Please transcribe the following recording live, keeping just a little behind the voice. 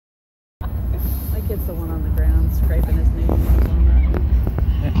it's the one on the ground scraping his knee.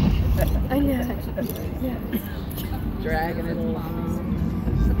 I know. Yeah. Dragging it along.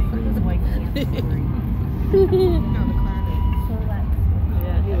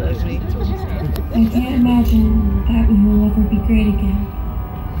 Yeah, he loves me. I can't imagine that we will ever be great again.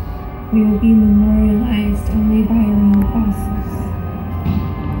 We will be memorialized only by our own fossils.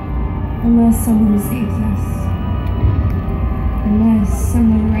 Unless someone saves us. Unless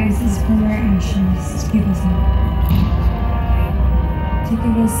someone rises from our ashes to give us hope. To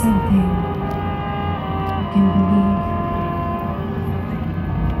give us something we can believe.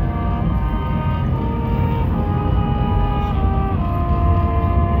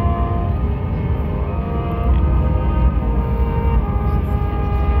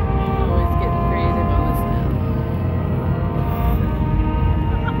 Always getting creative on us now.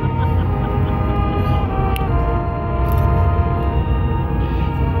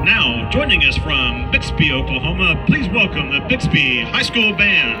 Now, joining us from Bixby, Oklahoma, please welcome the Bixby High School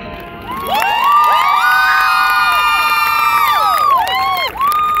Band.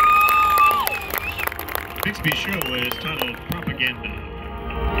 Bixby's show is titled Propaganda.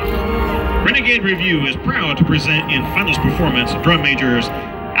 Renegade Review is proud to present in finals performance drum majors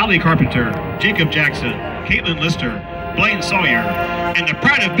Allie Carpenter, Jacob Jackson, Caitlin Lister, Blaine Sawyer, and the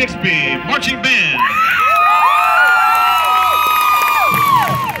Pride of Bixby Marching Band.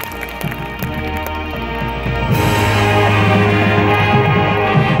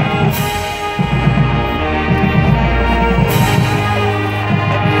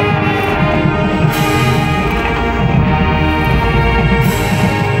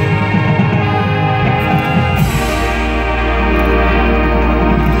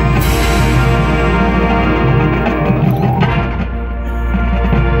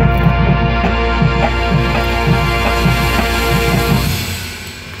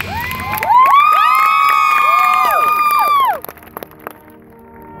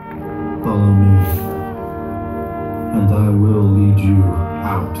 Follow me, and I will lead you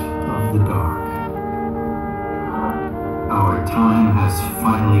out of the dark. Our time has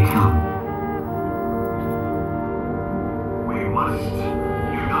finally come. We must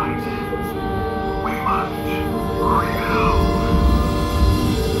unite. We must rebel.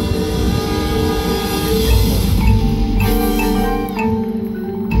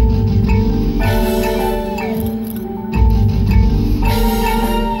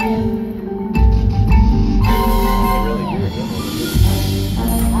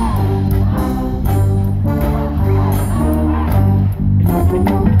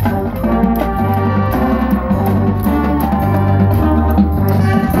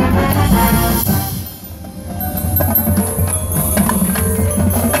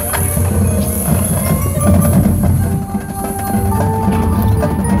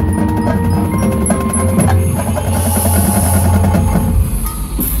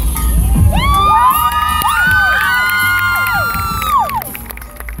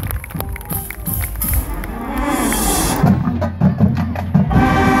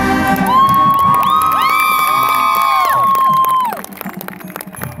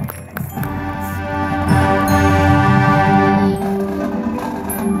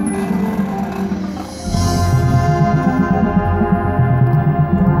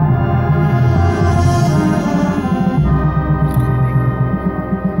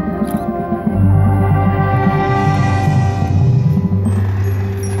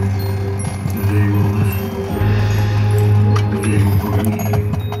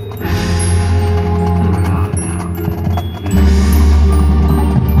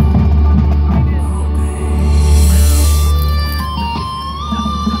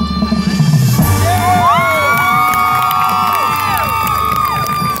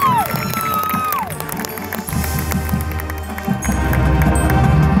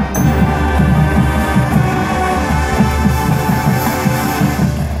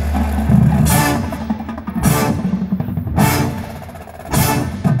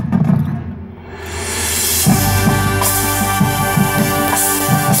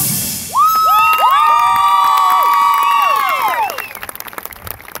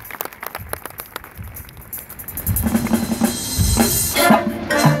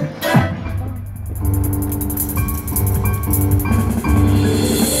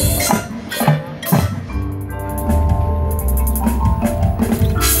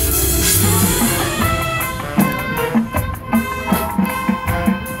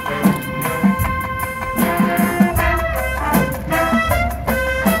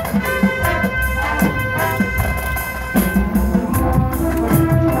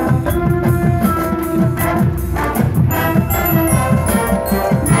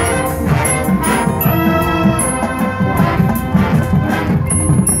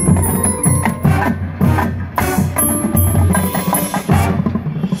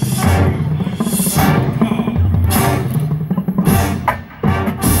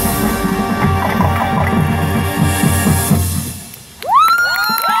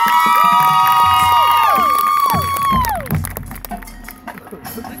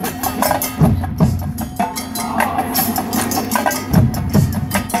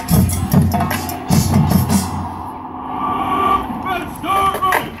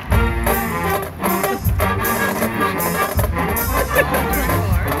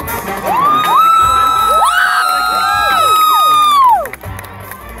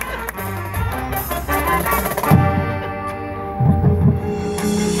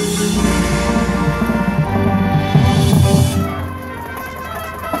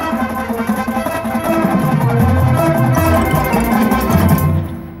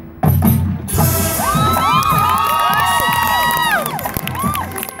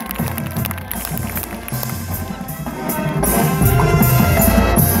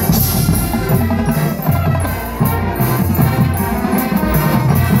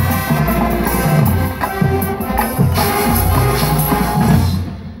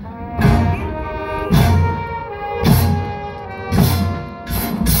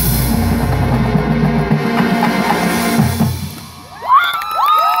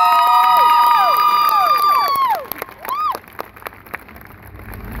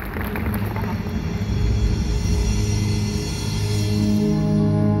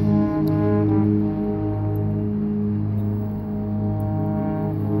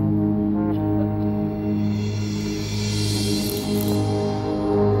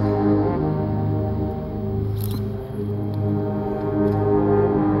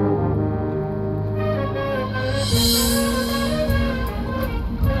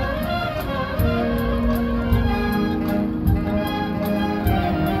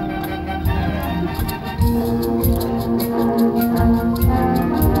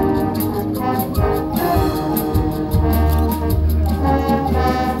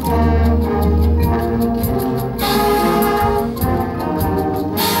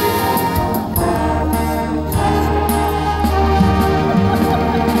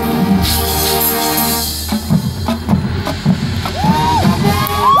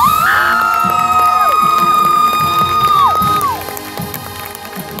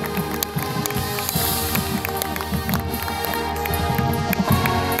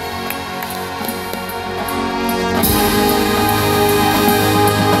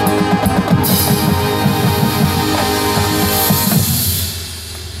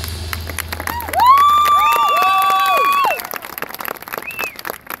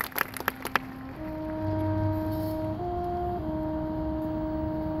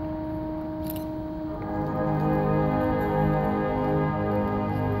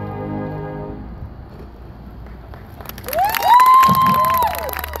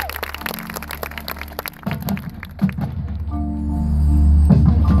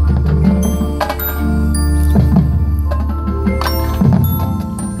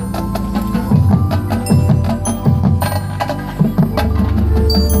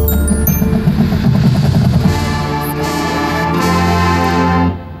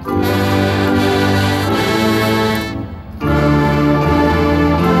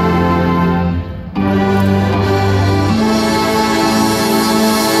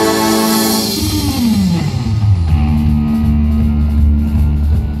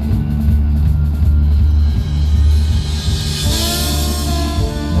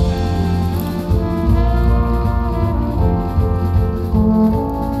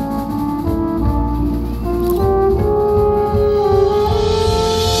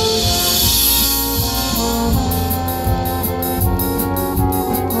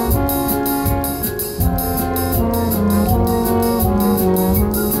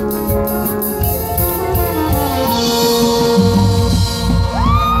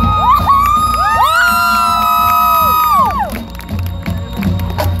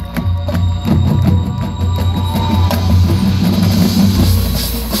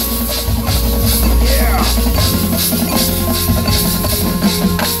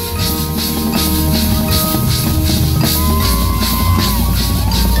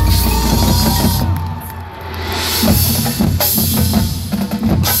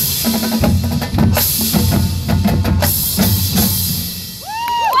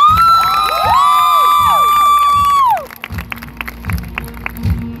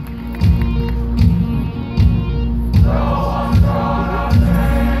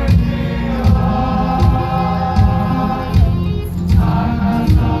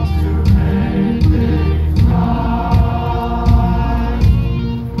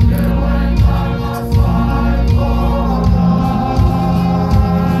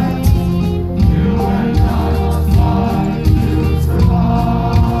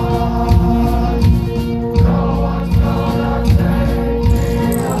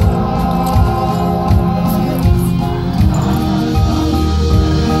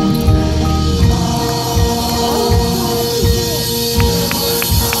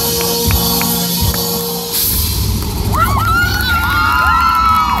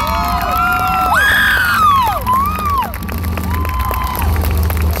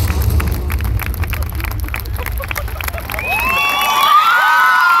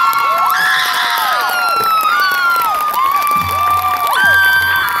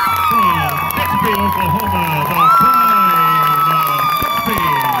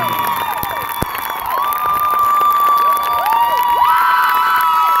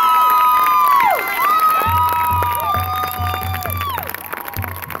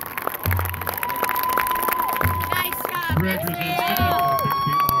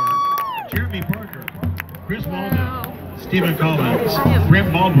 Chris Walden, Stephen Collins,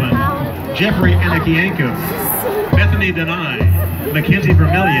 Brent Baldwin, Jeffrey Anakienko, Bethany Denai, Mackenzie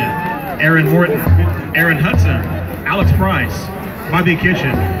Vermilia, Aaron Morton, Aaron Hudson, Alex Price, Bobby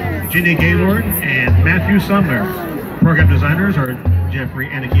Kitchen, Jenny Gaylord, and Matthew Sumner. Program designers are Jeffrey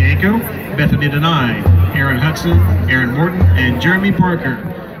Anakienko, Bethany Denai, Aaron Hudson, Aaron Morton, and Jeremy Parker.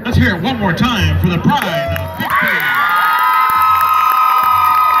 Let's hear it one more time for the pride of Bixby.